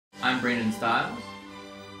I'm Brandon Stiles.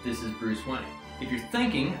 This is Bruce Wayne. If you're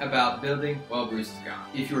thinking about building, well, Bruce is gone.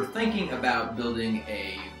 If you're thinking about building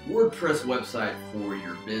a WordPress website for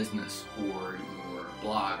your business or your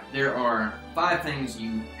blog, there are 5 things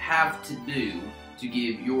you have to do to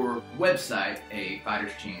give your website a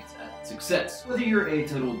fighter's chance at success. Whether you're a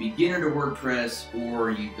total beginner to WordPress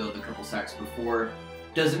or you built a couple sites before,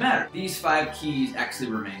 doesn't matter. These 5 keys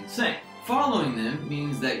actually remain the same. Following them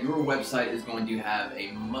means that your website is going to have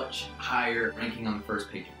a much higher ranking on the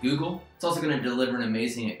first page of Google. It's also going to deliver an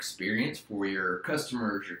amazing experience for your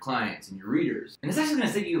customers, your clients, and your readers. And it's actually going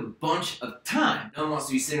to save you a bunch of time. No one wants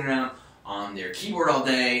to be sitting around on their keyboard all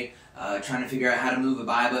day trying to figure out how to move a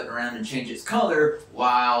buy button around and change its color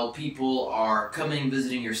while people are coming,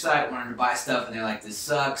 visiting your site, wanting to buy stuff, and they're like, this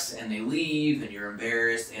sucks, and they leave, and you're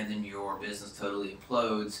embarrassed, and then your business totally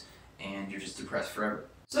implodes, and you're just depressed forever.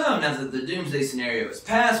 So now that the doomsday scenario is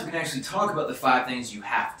passed, we can actually talk about the 5 things you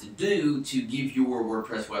have to do to give your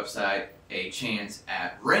WordPress website a chance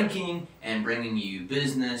at ranking and bringing you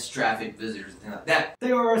business, traffic, visitors, and things like that.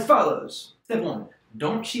 They are as follows. Step 1.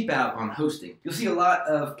 Don't cheap out on hosting. You'll see a lot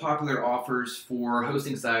of popular offers for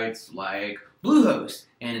hosting sites like Bluehost,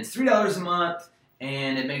 and it's $3 a month,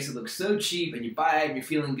 and it makes it look so cheap, and you buy it and you're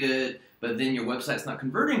feeling good, but then your website's not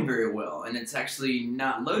converting very well, and it's actually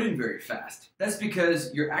not loading very fast. That's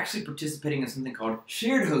because you're actually participating in something called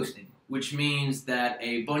shared hosting, which means that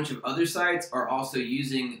a bunch of other sites are also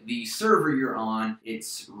using the server you're on.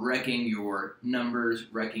 It's wrecking your numbers,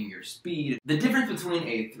 wrecking your speed. The difference between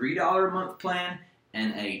a $3 a month plan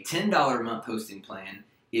and a $10 a month hosting plan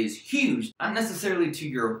is huge, not necessarily to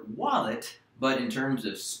your wallet, but in terms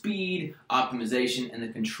of speed, optimization, and the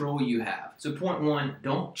control you have. So point 1,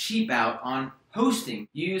 don't cheap out on hosting.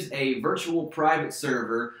 Use a virtual private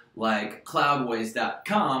server like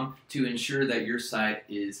cloudways.com to ensure that your site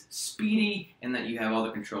is speedy and that you have all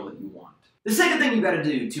the control that you want. The second thing you gotta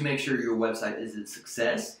do to make sure your website is a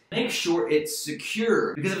success, make sure it's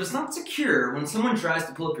secure. Because if it's not secure, when someone tries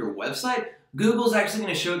to pull up your website, Google's actually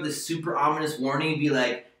gonna show this super ominous warning and be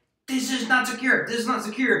like, this is not secure, this is not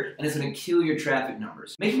secure, and it's going to kill your traffic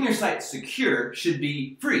numbers. Making your site secure should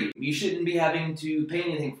be free. You shouldn't be having to pay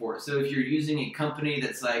anything for it. So if you're using a company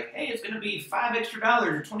that's like, hey, it's going to be $5 extra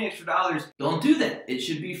or $20 extra, don't do that. It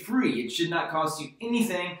should be free. It should not cost you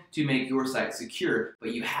anything to make your site secure.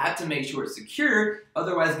 But you have to make sure it's secure,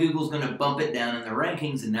 otherwise Google's going to bump it down in the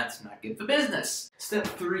rankings, and that's not good for business. Step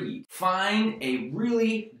 3, find a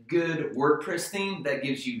really good WordPress theme that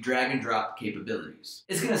gives you drag and drop capabilities.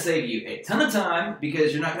 It's going to save you a ton of time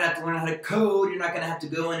because you're not going to have to learn how to code, you're not going to have to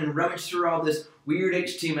go in and rummage through all this weird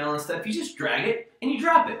HTML and stuff. You just drag it and you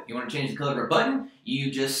drop it. You want to change the color of a button,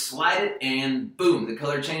 you just slide it and boom, the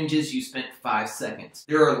color changes. You spent 5 seconds.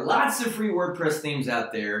 There are lots of free WordPress themes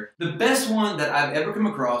out there. The best one that I've ever come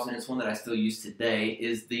across, and it's one that I still use today,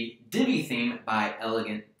 is the Divi theme by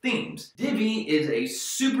Elegant Themes. Divi is a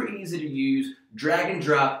super easy to use drag and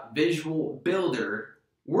drop visual builder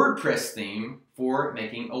WordPress theme for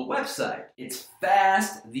making a website. It's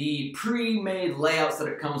fast. The pre-made layouts that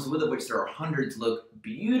it comes with, of which there are hundreds, look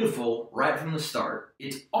beautiful right from the start.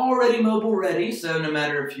 It's already mobile ready, so no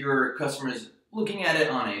matter if your customer is looking at it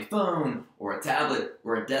on a phone or a tablet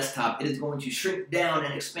or a desktop, it is going to shrink down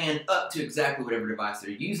and expand up to exactly whatever device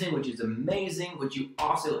they're using, which is amazing, which you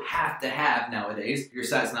also have to have nowadays. If your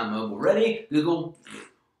site's not mobile ready, Google,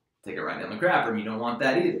 take it right down the crapper, and you don't want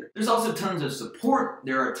that either. There's also tons of support.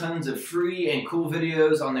 There are tons of free and cool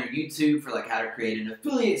videos on their YouTube for like how to create an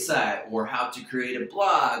affiliate site or how to create a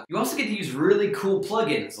blog. You also get to use really cool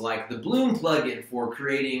plugins like the Bloom plugin for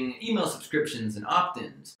creating email subscriptions and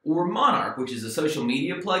opt-ins, or Monarch, which is a social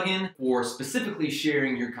media plugin for specifically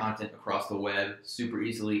sharing your content across the web super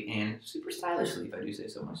easily and super stylishly, if I do say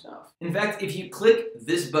so myself. In fact, if you click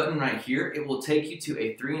this button right here, it will take you to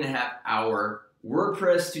a 3.5-hour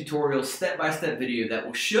WordPress tutorial step-by-step video that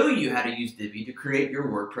will show you how to use Divi to create your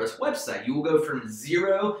WordPress website. You will go from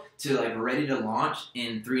 0 to like ready to launch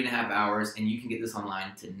in 3.5 hours, and you can get this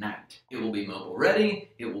online tonight. It will be mobile ready,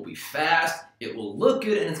 it will be fast, it will look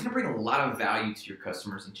good, and it's going to bring a lot of value to your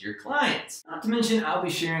customers and to your clients. Not to mention, I'll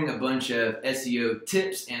be sharing a bunch of SEO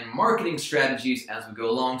tips and marketing strategies as we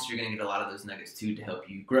go along, so you're going to get a lot of those nuggets too to help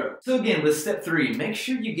you grow. So again, with step 3, make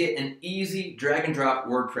sure you get an easy drag and drop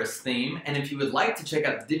WordPress theme, and if you would like to check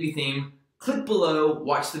out the Divi theme, click below,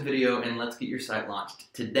 watch the video, and let's get your site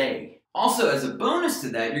launched today. Also, as a bonus to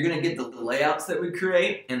that, you're going to get the layouts that we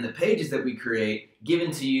create and the pages that we create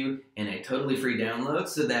given to you in a totally free download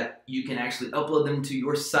so that you can actually upload them to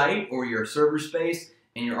your site or your server space,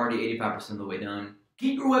 and you're already 85% of the way done.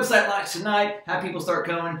 Keep your website launched tonight, have people start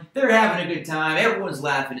going, they're having a good time, everyone's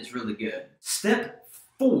laughing, it's really good. Step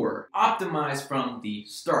 4, optimize from the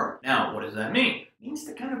start. Now, what does that mean? It means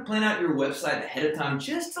to kind of plan out your website ahead of time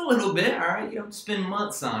just a little bit, all right? You don't spend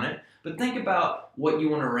months on it, but think about what you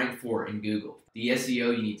want to rank for in Google, the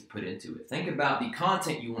SEO you need to put into it. Think about the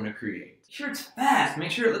content you want to create. Make sure it's fast.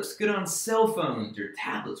 Make sure it looks good on cell phones or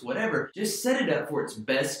tablets, whatever. Just set it up for its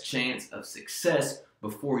best chance of success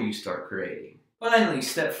before you start creating. Finally,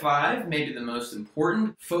 step 5, maybe the most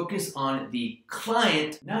important, focus on the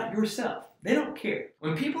client, not yourself. They don't care.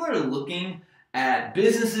 When people are looking at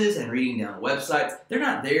businesses and reading down websites, they're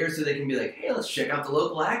not there so they can be like, hey, let's check out the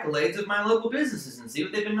local accolades of my local businesses and see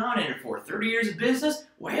what they've been nominated for. 30 years of business?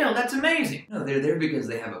 Wow, that's amazing. No, they're there because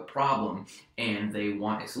they have a problem and they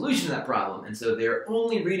want a solution to that problem. And so they're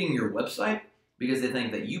only reading your website because they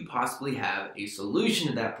think that you possibly have a solution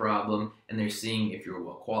to that problem and they're seeing if you're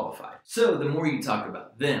well qualified. So the more you talk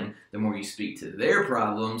about them, the more you speak to their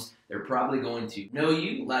problems, they're probably going to know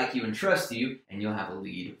you, like you, and trust you, and you'll have a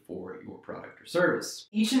lead for your product or service.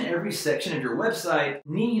 Each and every section of your website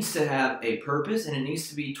needs to have a purpose, and it needs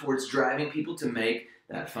to be towards driving people to make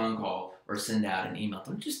that phone call or send out an email.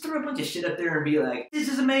 Don't just throw a bunch of shit up there and be like, this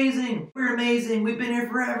is amazing, we're amazing, we've been here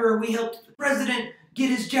forever, we helped the president get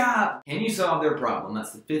his job. Can you solve their problem?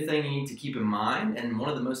 That's the 5th thing you need to keep in mind, and one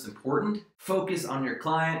of the most important. Focus on your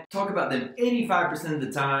client. Talk about them 85% of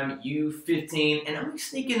the time, you 15, and only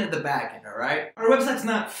sneak in at the back end, all right? Our website's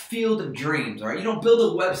not Field of Dreams, all right? You don't build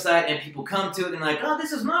a website and people come to it and like, oh,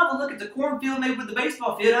 this is novel, look at the cornfield made with the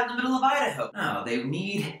baseball field out in the middle of Idaho. No, they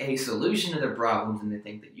need a solution to their problems and they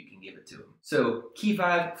think that you can give it to them. So, key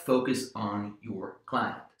 5, focus on your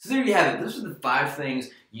client. So there you have it. Those are the 5 things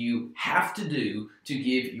you have to do to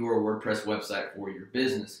give your WordPress website or your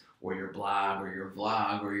business or your blog or your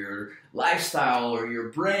vlog or your lifestyle or your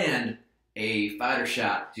brand a fighter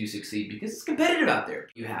shot to succeed, because it's competitive out there.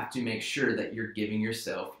 You have to make sure that you're giving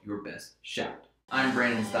yourself your best shot. I'm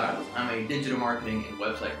Brandon Stiles. I'm a digital marketing and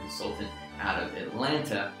website consultant out of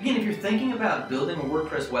Atlanta. Again, if you're thinking about building a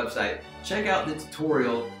WordPress website, check out the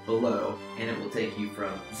tutorial below and it will take you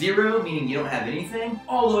from 0, meaning you don't have anything,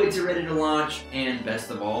 all the way to ready to launch, and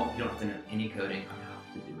best of all, you don't have to know any coding on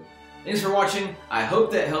how to do it. Thanks for watching. I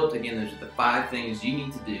hope that helped. Again, those are the 5 things you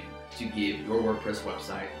need to do to give your WordPress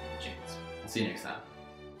website a chance. I'll see you next time.